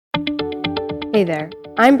Hey there,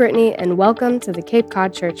 I'm Brittany, and welcome to the Cape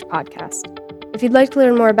Cod Church podcast. If you'd like to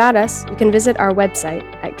learn more about us, you can visit our website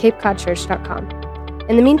at capecodchurch.com.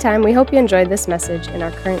 In the meantime, we hope you enjoyed this message in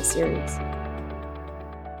our current series.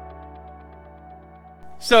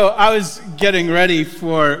 So I was getting ready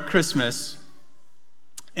for Christmas,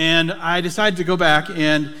 and I decided to go back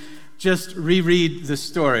and just reread the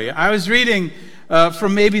story. I was reading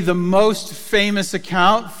from maybe the most famous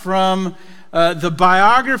account from the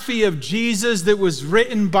biography of Jesus that was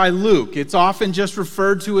written by Luke. It's often just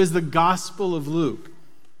referred to as the Gospel of Luke.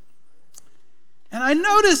 And I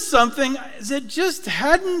noticed something that just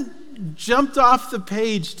hadn't jumped off the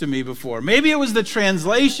page to me before. Maybe it was the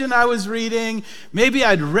translation I was reading. Maybe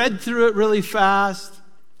I'd read through it really fast.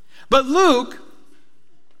 But Luke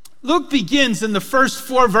begins in the first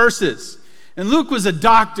 4 verses. And Luke was a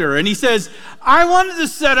doctor, and he says, I wanted to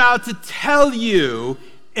set out to tell you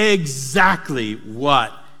exactly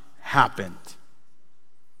what happened.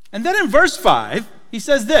 And then in verse 5, he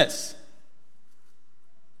says this.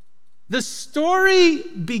 The story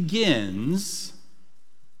begins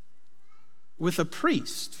with a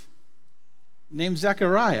priest named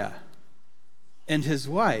Zechariah and his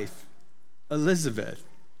wife, Elizabeth.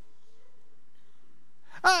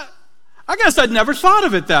 I guess I'd never thought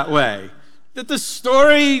of it that way, that the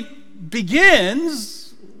story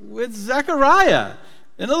begins with Zechariah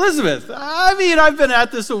and Elizabeth. I mean, I've been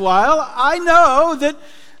at this a while. I know that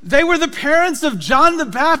they were the parents of John the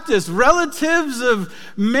Baptist, relatives of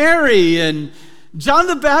Mary, and John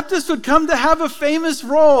the Baptist would come to have a famous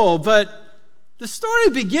role, but the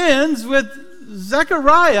story begins with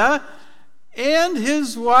Zechariah and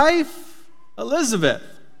his wife, Elizabeth.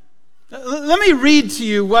 Let me read to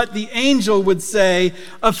you what the angel would say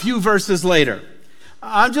a few verses later.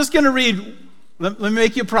 I'm just going to read. Let me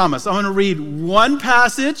make you a promise. I'm going to read one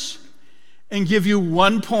passage and give you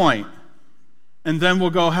 1 point. And then we'll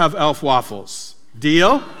go have elf waffles.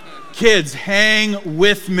 Deal? Kids, hang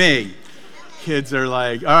with me. Kids are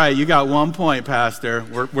like, all right, you got 1 point, Pastor.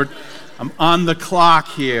 I'm on the clock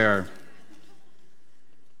here.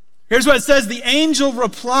 Here's what it says. The angel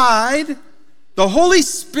replied, the Holy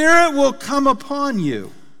Spirit will come upon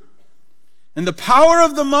you, and the power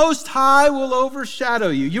of the Most High will overshadow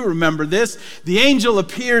you. You remember this. The angel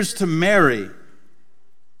appears to Mary.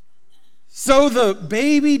 So the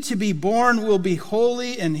baby to be born will be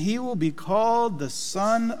holy, and he will be called the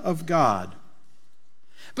Son of God.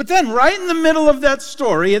 But then right in the middle of that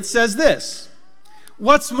story, it says this.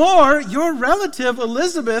 What's more, your relative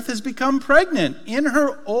Elizabeth has become pregnant in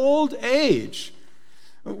her old age.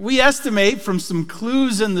 We estimate from some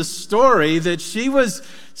clues in the story that she was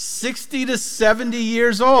 60 to 70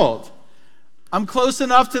 years old. I'm close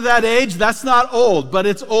enough to that age. That's not old, but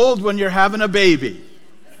it's old when you're having a baby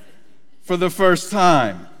for the first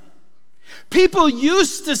time. People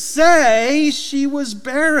used to say she was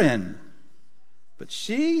barren, but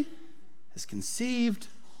she has conceived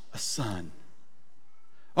a son.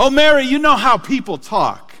 Oh, Mary, you know how people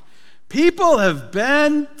talk. People have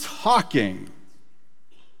been talking.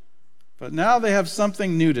 But now they have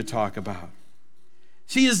something new to talk about.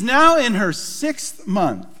 She is now in her 6th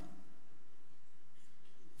month.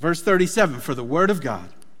 Verse 37, for the word of God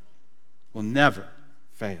will never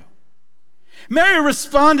fail. Mary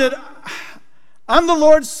responded, I'm the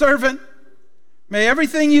Lord's servant. May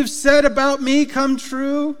everything you've said about me come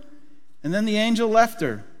true. And then the angel left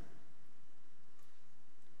her.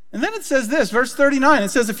 And then it says this, verse 39, it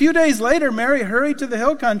says, a few days later, Mary hurried to the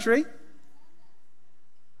hill country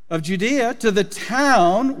of Judea, to the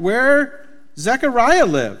town where Zechariah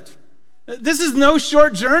lived. This is no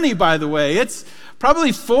short journey, by the way. It's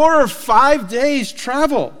probably 4 or 5 days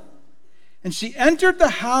travel. And she entered the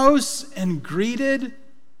house and greeted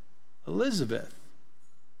Elizabeth.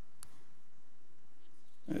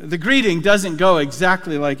 The greeting doesn't go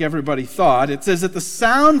exactly like everybody thought. It says at the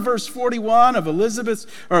sound, verse 41,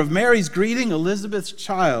 of Mary's greeting, Elizabeth's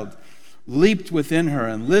child leaped within her,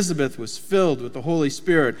 and Elizabeth was filled with the Holy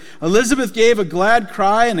Spirit. Elizabeth gave a glad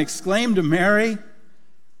cry and exclaimed to Mary,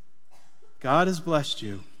 God has blessed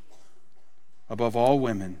you above all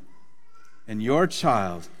women, and your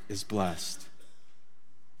child is blessed.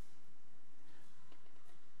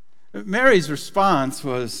 Mary's response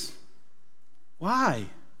was, why?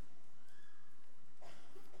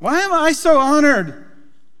 Why am I so honored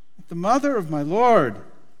that the mother of my Lord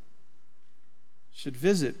should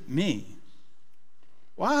visit me?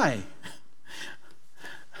 Why?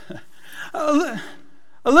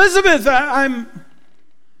 Elizabeth, I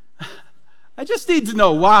just need to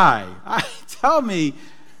know why. Tell me.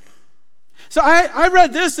 So I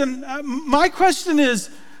read this, and my question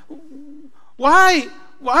is, why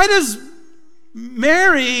does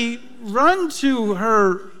Mary run to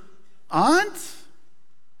her aunt?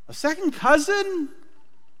 A second cousin?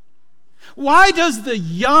 Why does the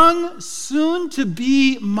young,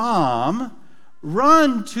 soon-to-be mom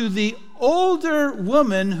run to the older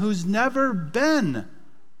woman who's never been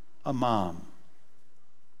a mom?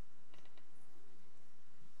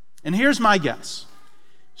 And here's my guess.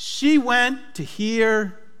 She went to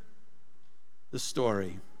hear the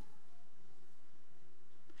story.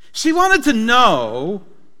 She wanted to know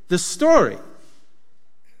the story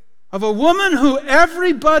of a woman who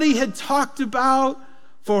everybody had talked about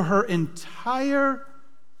for her entire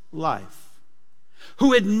life,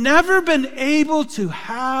 who had never been able to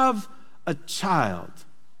have a child,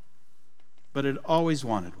 but had always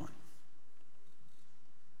wanted one.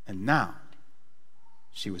 And now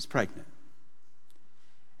she was pregnant.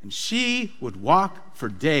 And she would walk for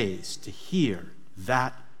days to hear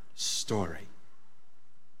that story.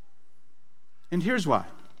 And here's why.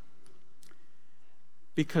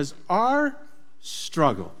 Because our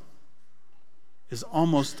struggle is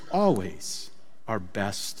almost always our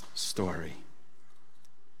best story.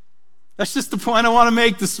 That's just the point I want to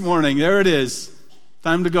make this morning. There it is.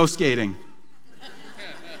 Time to go skating.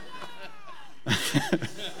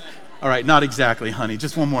 All right, not exactly, honey.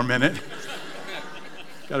 Just one more minute.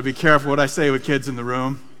 Got to be careful what I say with kids in the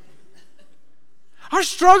room. Our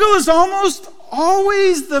struggle is almost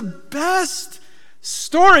always the best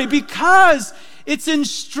story because it's in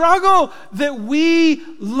struggle that we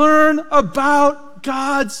learn about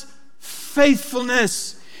God's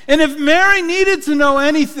faithfulness. And if Mary needed to know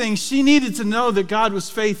anything, she needed to know that God was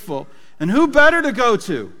faithful. And who better to go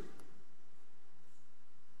to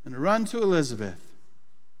than to run to Elizabeth?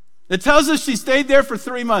 It tells us she stayed there for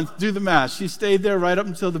 3 months. Do the math. She stayed there right up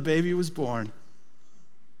until the baby was born.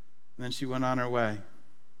 And then she went on her way.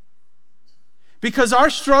 Because our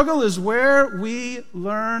struggle is where we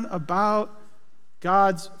learn about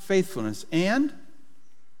God's faithfulness. And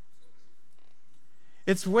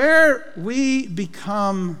it's where we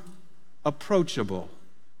become approachable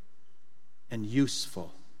and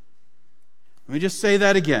useful. Let me just say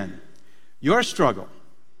that again. Your struggle,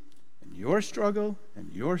 and your struggle,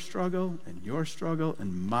 and your struggle, and your struggle,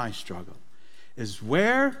 and my struggle is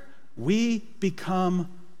where we become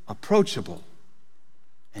approachable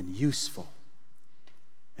and useful.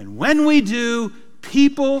 And when we do,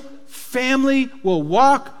 people, family will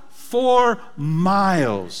walk 4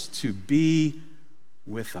 miles to be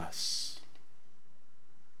with us.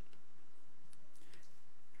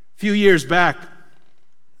 A few years back,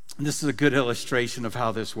 and this is a good illustration of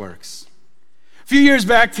how this works. A few years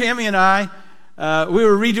back, Tammy and I, we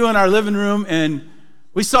were redoing our living room, and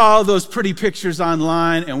we saw all those pretty pictures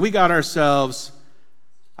online, and we got ourselves,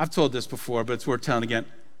 I've told this before, but it's worth telling again,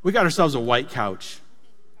 we got ourselves a white couch.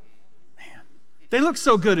 Man, they look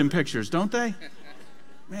so good in pictures, don't they?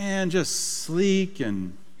 Man, just sleek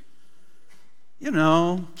and,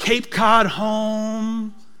 Cape Cod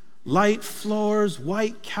home, light floors,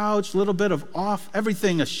 white couch, a little bit of off,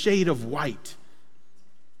 everything a shade of white.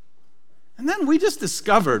 And then we just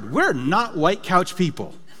discovered we're not white couch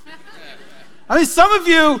people. I mean, some of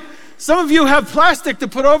you have plastic to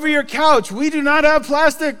put over your couch. We do not have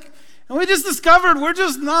plastic. And we just discovered we're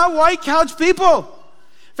just not white couch people.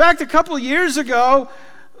 In fact, a couple years ago,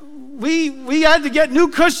 we had to get new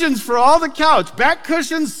cushions for all the couch, back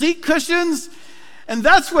cushions, seat cushions. And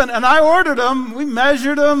that's when, and I ordered them, we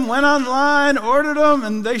measured them, went online, ordered them,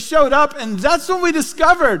 and they showed up. And that's when we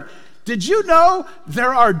discovered, did you know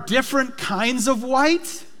there are different kinds of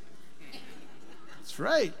white? That's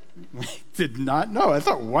right. We did not know. I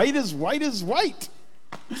thought white is white.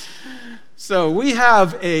 So we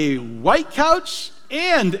have a white couch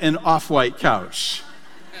and an off-white couch.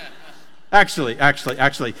 Actually,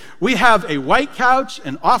 we have a white couch,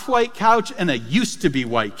 an off-white couch, and a used-to-be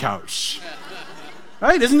white couch.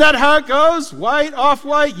 Right? Isn't that how it goes? White,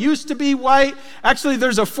 off-white, used to be white. Actually,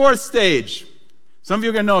 there's a 4th stage. Some of you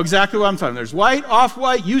are going to know exactly what I'm talking about. There's white,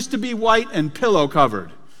 off-white, used to be white, and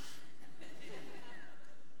pillow-covered.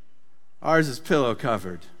 Ours is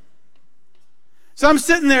pillow-covered. So I'm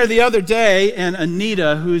sitting there the other day, and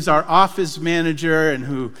Anita, who's our office manager and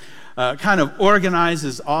who kind of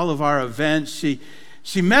organizes all of our events,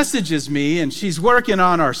 she messages me, and she's working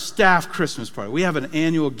on our staff Christmas party. We have an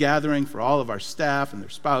annual gathering for all of our staff and their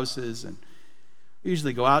spouses, and we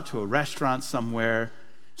usually go out to a restaurant somewhere.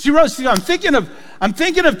 She wrote, I'm thinking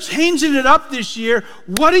of changing it up this year.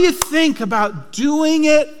 What do you think about doing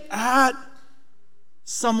it at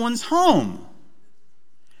someone's home?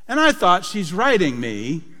 And I thought, she's writing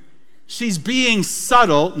me. She's being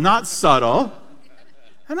subtle, not subtle.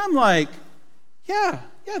 And I'm like, yeah,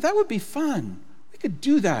 yeah, that would be fun. We could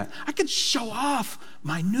do that. I could show off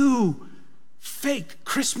my new fake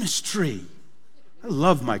Christmas tree. I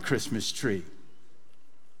love my Christmas tree.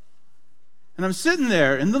 And I'm sitting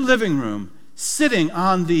there in the living room, sitting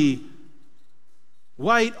on the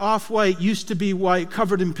white, off-white, used to be white,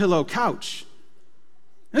 covered in pillow couch.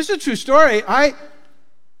 This is a true story. I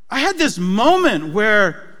had this moment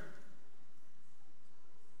where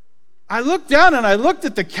I looked down and I looked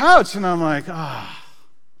at the couch and I'm like, I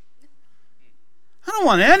don't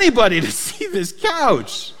want anybody to see this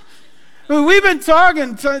couch. We've been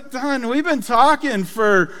talking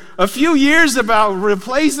for a few years about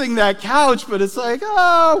replacing that couch, but it's like,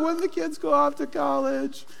 when the kids go off to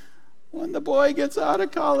college, when the boy gets out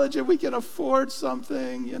of college and we can afford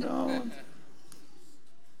something,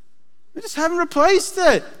 We just haven't replaced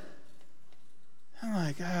it. I'm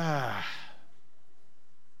like,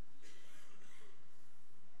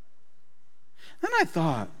 Then I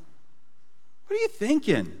thought, what are you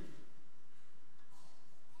thinking?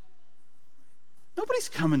 Nobody's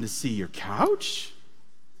coming to see your couch.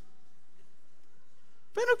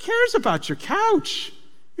 Man, who cares about your couch?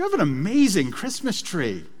 You have an amazing Christmas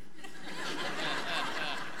tree.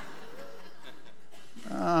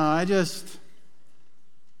 I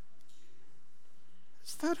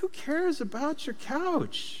thought, who cares about your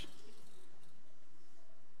couch?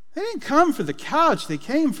 They didn't come for the couch, they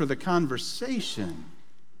came for the conversation.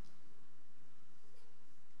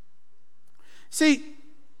 See,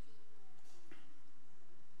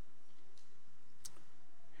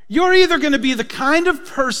 you're either going to be the kind of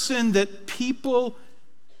person that people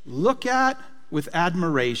look at with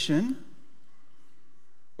admiration,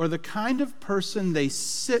 or the kind of person they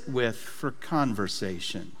sit with for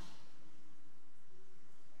conversation.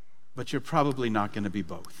 But you're probably not going to be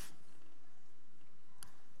both.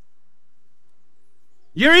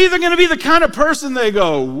 You're either going to be the kind of person they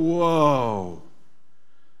go, whoa,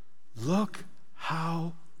 look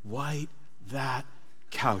how white that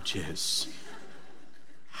couch is.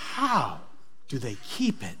 How do they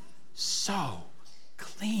keep it so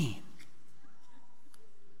clean?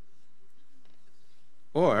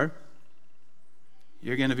 Or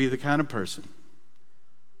you're going to be the kind of person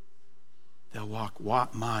they'll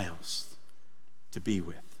walk miles to be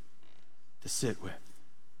with, to sit with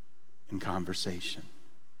in conversation.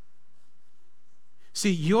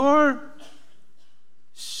 See, your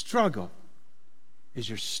struggle is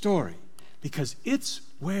your story because it's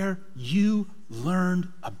where you learned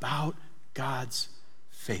about God's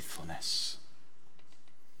faithfulness.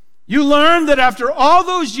 You learned that after all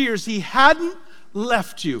those years, He hadn't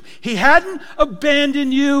left you. He hadn't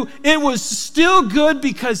abandoned you. It was still good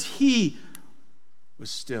because He was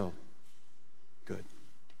still good.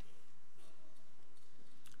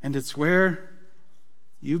 And it's where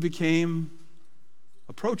you became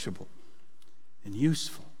approachable and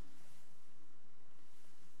useful.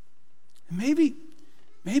 And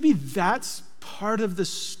maybe that's part of the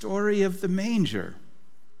story of the manger.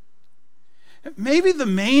 Maybe the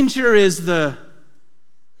manger is the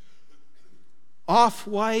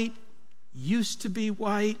off-white, used to be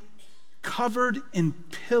white, covered in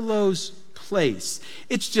pillows place.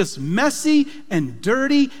 It's just messy and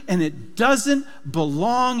dirty, and it doesn't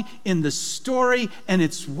belong in the story, and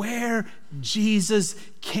it's where Jesus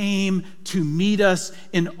came to meet us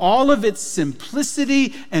in all of its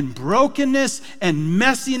simplicity and brokenness and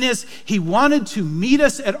messiness. He wanted to meet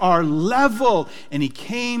us at our level, and He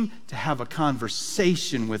came to have a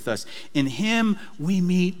conversation with us. In Him, we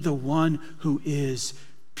meet the one who is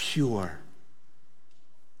pure,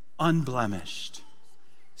 unblemished,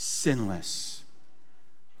 sinless,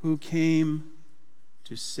 who came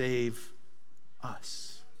to save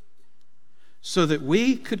us so that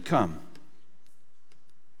we could come.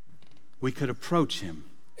 We could approach Him.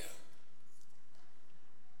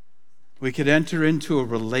 We could enter into a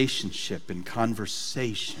relationship and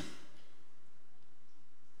conversation.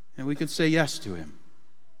 And we could say yes to Him.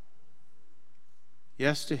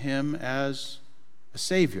 Yes to Him as a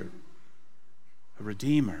Savior, a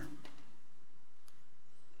Redeemer,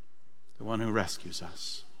 the one who rescues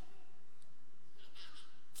us.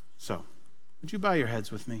 So, would you bow your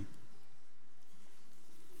heads with me?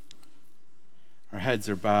 Our heads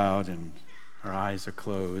are bowed and our eyes are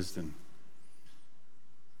closed, and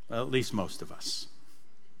well, at least most of us.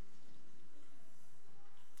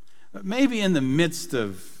 But maybe in the midst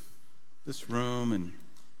of this room and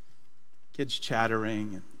kids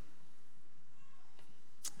chattering, and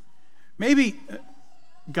maybe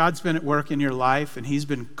God's been at work in your life and He's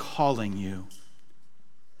been calling you.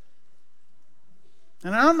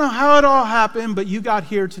 And I don't know how it all happened, but you got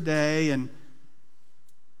here today and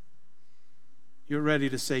you're ready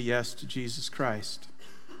to say yes to Jesus Christ.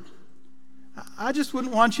 I just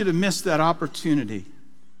wouldn't want you to miss that opportunity.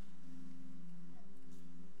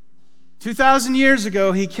 2,000 years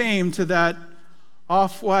ago, he came to that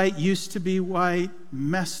off-white, used to be white,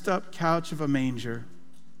 messed up couch of a manger.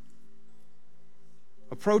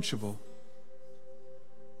 Approachable,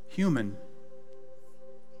 human,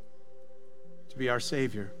 to be our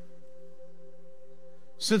Savior.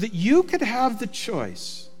 So that you could have the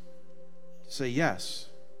choice to say yes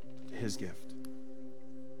to his gift.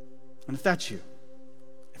 And if that's you,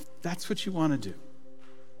 if that's what you want to do,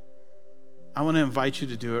 I want to invite you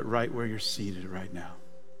to do it right where you're seated right now.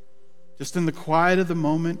 Just in the quiet of the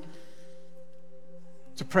moment,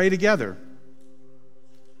 to pray together.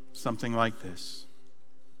 Something like this.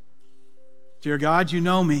 Dear God, you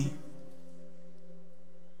know me.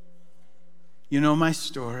 You know my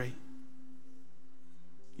story.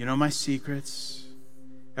 You know my secrets.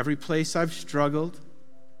 Every place I've struggled.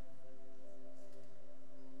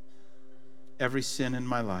 Every sin in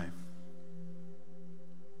my life.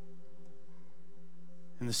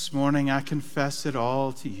 And this morning I confess it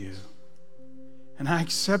all to you. And I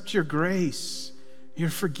accept your grace, your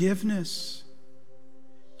forgiveness.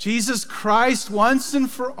 Jesus Christ, once and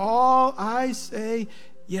for all, I say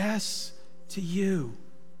yes to you.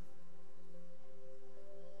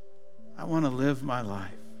 I want to live my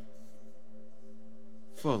life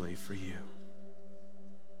fully for you.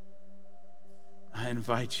 I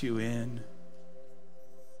invite you in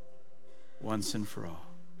once and for all.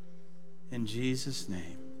 In Jesus'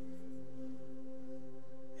 name,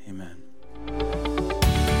 amen.